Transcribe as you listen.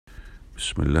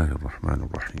Bismillahir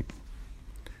Rahmanir Rahim.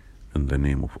 In the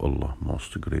name of Allah,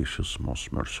 most gracious,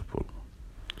 most merciful.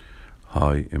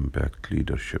 High Impact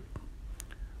Leadership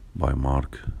by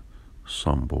Mark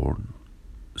Sanborn,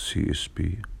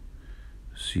 CSP,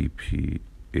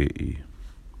 CPAE.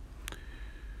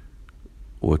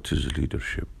 What is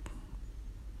leadership?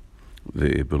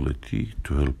 The ability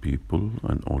to help people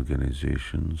and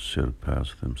organizations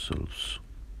surpass themselves.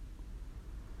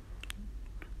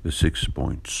 The 6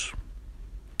 points.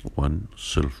 1.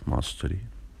 Self-mastery,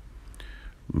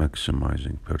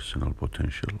 maximizing personal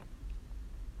potential.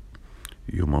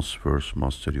 You must first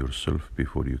master yourself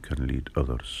before you can lead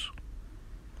others.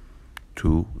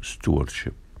 2.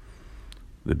 Stewardship,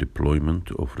 the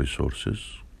deployment of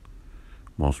resources.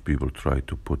 Most people try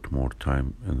to put more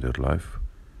time in their life,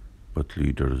 but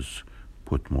leaders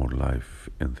put more life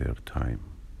in their time.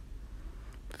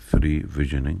 3.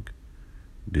 Visioning,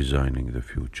 designing the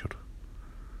future.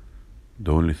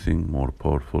 The only thing more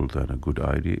powerful than a good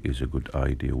idea is a good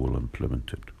idea well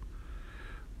implemented.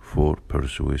 4.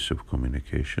 Persuasive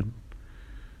communication,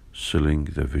 selling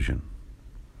the vision.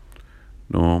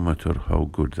 No matter how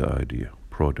good the idea,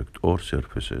 product, or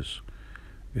service is,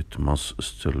 it must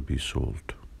still be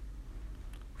sold.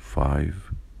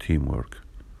 5. Teamwork,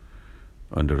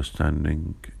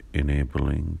 understanding,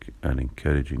 enabling, and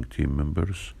encouraging team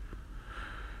members.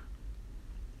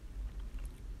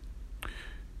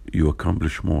 You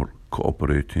accomplish more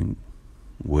cooperating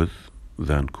with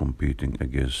than competing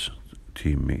against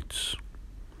teammates.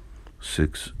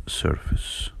 6.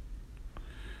 Service,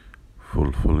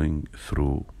 fulfilling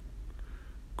through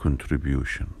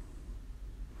contribution.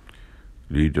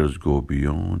 Leaders go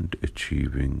beyond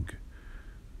achieving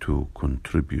to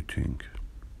contributing.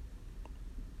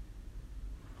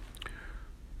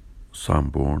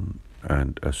 Sanborn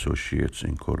and Associates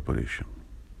Incorporation.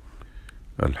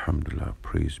 Alhamdulillah,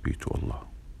 praise be to Allah.